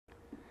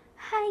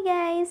Hi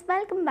guys,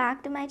 welcome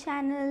back to my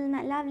channel,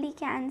 my lovely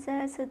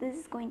Cancer. So this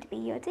is going to be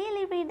your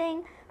daily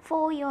reading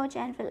for your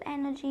general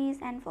energies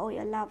and for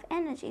your love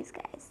energies,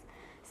 guys.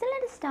 So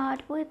let us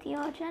start with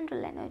your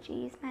general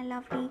energies, my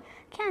lovely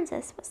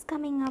Cancers. What's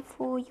coming up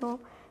for your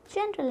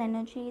general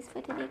energies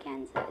for today,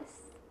 Cancers?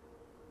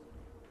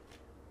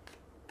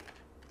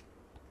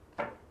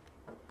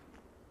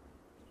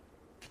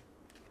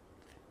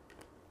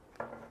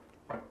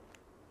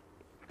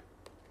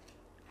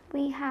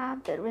 We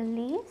have the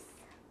release.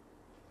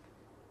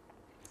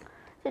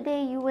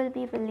 Today you will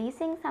be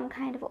releasing some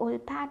kind of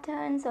old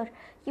patterns, or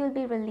you'll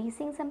be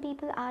releasing some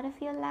people out of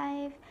your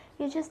life.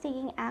 You're just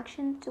taking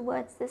action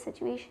towards the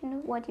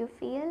situation, what you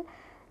feel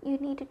you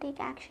need to take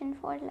action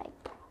for. Like,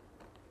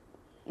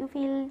 you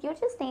feel you're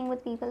just staying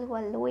with people who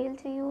are loyal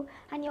to you,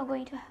 and you're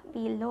going to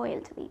be loyal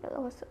to people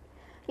also.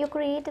 Your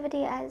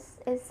creativity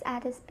is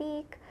at its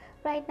peak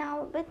right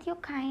now.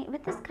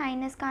 With this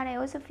kindness card, I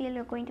also feel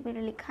you're going to be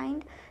really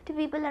kind to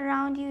people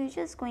around you. You're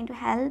just going to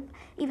help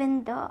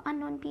even the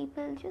unknown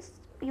people. Just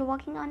you're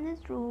walking on this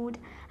road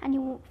and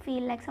you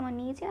feel like someone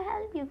needs your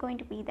help, you're going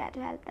to be there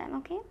to help them,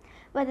 okay?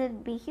 Whether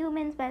it be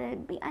humans, whether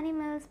it be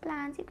animals,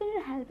 plants, you're going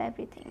to help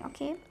everything,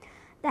 okay,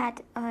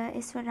 that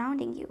is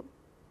surrounding you.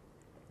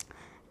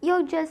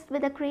 You're just,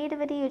 with the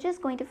creativity, you're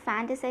just going to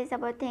fantasize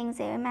about things.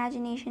 Your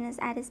imagination is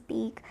at its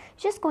peak.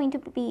 You're just going to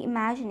be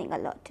imagining a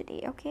lot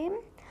today, okay?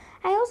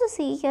 I also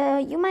see here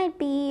you might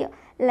be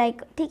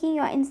like taking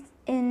your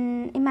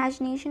in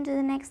imagination to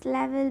the next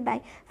level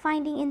by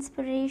finding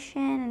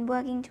inspiration and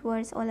working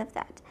towards all of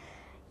that.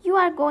 You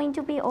are going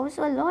to be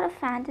also a lot of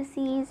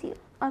fantasies you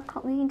are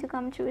going to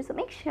come true. So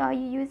make sure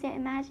you use your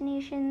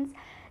imaginations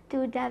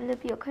to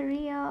develop your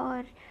career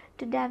or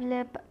to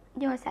develop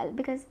yourself,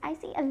 because I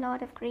see a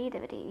lot of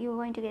creativity. You're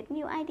going to get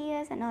new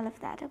ideas and all of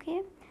that,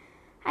 okay?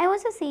 I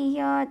also see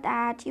here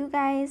that you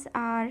guys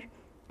are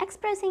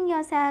expressing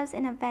yourselves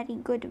in a very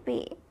good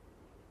way.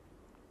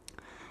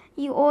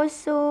 You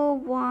also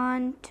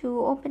want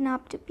to open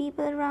up to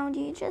people around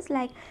you, just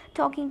like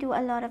talking to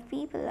a lot of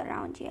people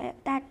around you.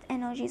 That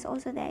energy is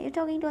also there. You're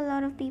talking to a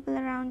lot of people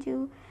around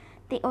you.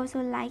 They also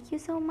like you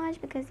so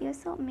much because you're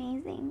so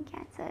amazing,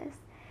 Cancers.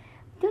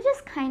 You're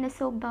just kind of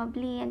so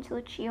bubbly and so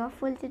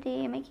cheerful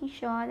today, making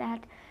sure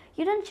that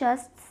you don't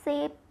just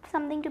say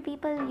something to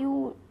people,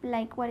 you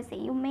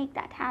you make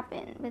that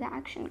happen with the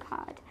action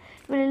card.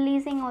 You're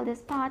releasing all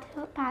this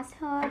past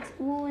hurts,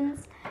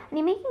 wounds, and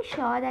you're making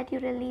sure that you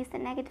release the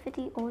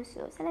negativity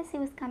also. So let's see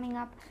what's coming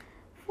up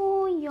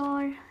for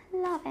your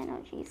love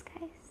energies,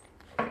 guys.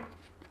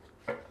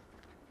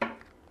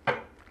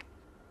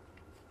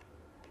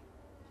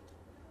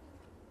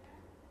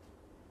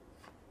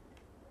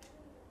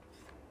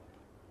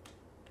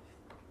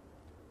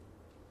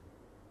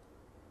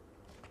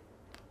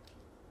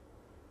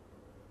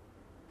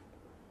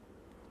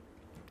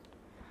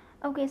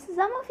 Okay, so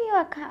some of you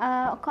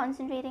are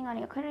concentrating on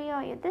your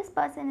career. This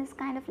person is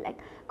kind of like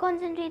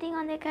concentrating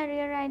on their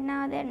career right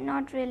now. They're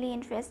not really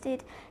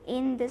interested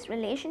in this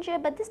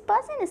relationship, but this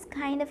person is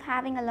kind of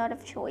having a lot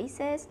of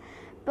choices.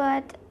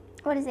 But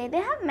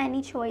they have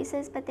many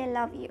choices, but they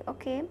love you,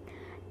 okay?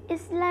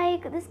 It's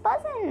like this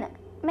person,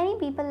 many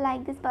people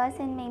like this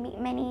person, maybe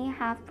many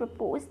have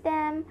proposed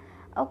them,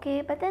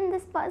 okay, but then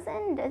this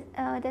person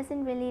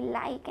doesn't really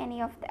like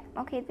any of them,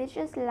 okay? They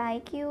just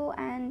like you,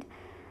 and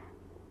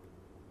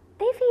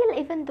they feel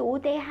even though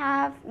they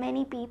have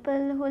many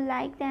people who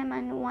like them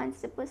and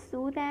wants to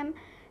pursue them,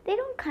 they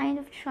don't kind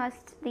of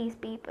trust these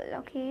people,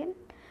 okay?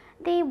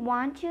 They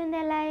want you in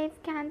their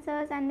life,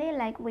 Cancers, and they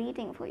like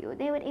waiting for you.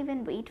 They would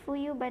even wait for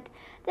you, but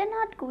they're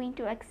not going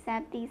to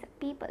accept these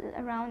people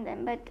around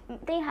them. But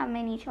they have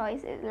many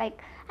choices.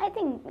 Like, I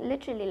think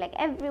literally like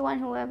everyone,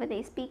 whoever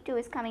they speak to,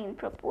 is coming and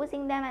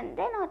proposing them, and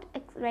they're not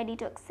ready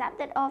to accept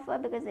that offer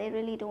because they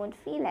really don't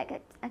feel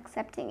like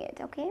accepting it,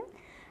 okay?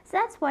 So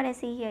that's what I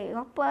see here.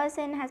 Your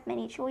person has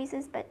many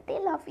choices, but they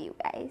love you,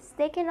 guys.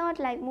 They cannot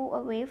like move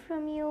away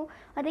from you,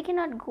 or they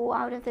cannot go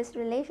out of this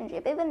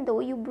relationship. Even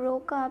though you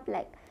broke up,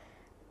 like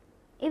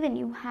even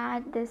you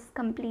had this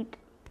complete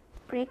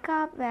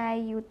breakup where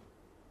you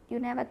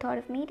never thought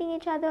of meeting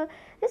each other,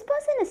 this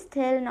person is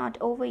still not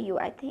over you,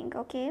 I think,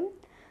 okay?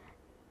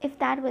 If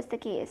that was the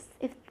case,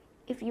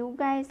 if you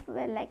guys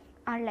were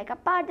are like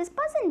apart, this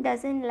person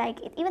doesn't like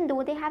it. Even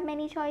though they have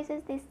many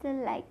choices, they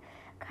still like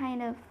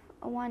kind of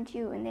want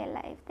you in their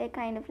life. They're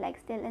kind of like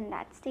still in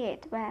that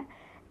state where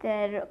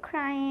they're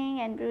crying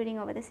and brooding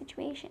over the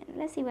situation.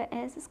 Let's see what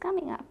else is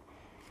coming up.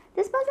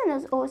 This person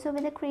is also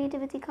with the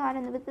creativity card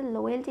and with the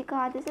loyalty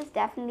card. This is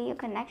definitely a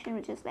connection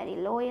which is very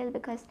loyal,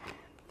 because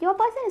your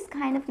person is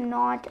kind of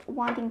not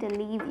wanting to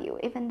leave you,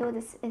 even though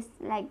this is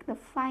like the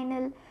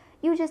final,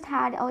 you just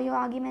had all your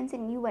arguments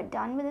and you were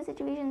done with the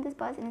situation. This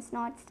person is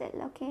not still,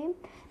 okay?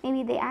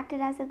 Maybe they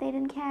acted as if they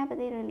didn't care, but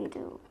they really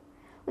do.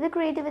 With the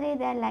creativity,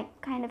 they're like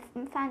kind of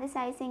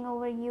fantasizing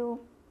over you.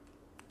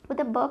 With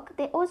the book,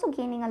 they're also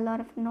gaining a lot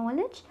of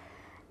knowledge.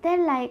 They're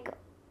like,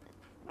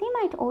 they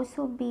might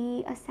also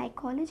be a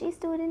psychology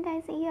student,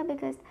 I see here,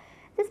 because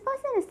this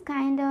person is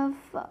kind of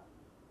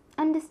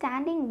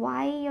understanding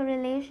why your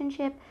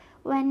relationship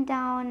went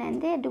down,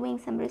 and they're doing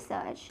some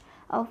research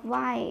of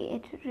why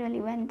it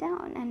really went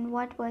down and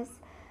what was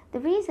the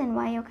reason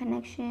why your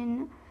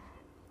connection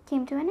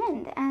came to an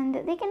end. And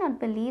they cannot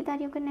believe that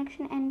your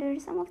connection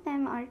ended. Some of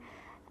them are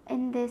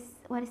in this,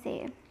 what to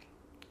say,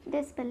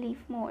 disbelief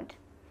mode.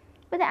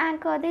 But the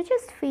anchor, they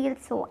just feel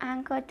so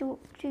anchored to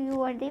you,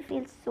 or they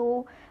feel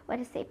so, what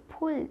to say,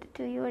 pulled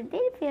to you, or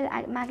they feel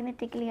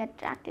magnetically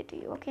attracted to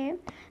you. Okay,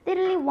 they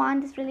really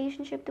want this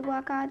relationship to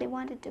work out, they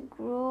want it to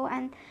grow,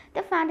 and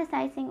they're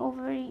fantasizing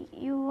over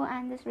you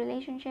and this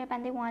relationship,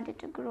 and they want it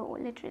to grow,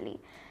 literally.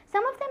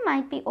 Some of them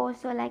might be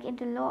also like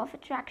into law of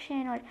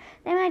attraction, or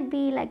they might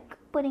be like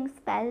putting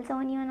spells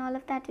on you and all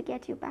of that to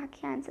get you back,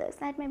 Cancers.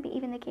 That might be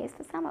even the case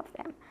for some of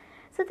them.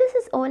 So this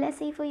is all I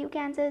see for you,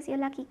 Cancers. Your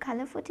lucky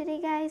color for today,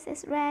 guys,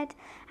 is red,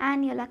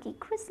 and your lucky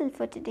crystal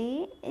for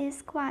today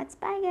is quartz.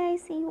 Bye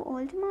guys, see you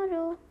all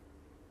tomorrow.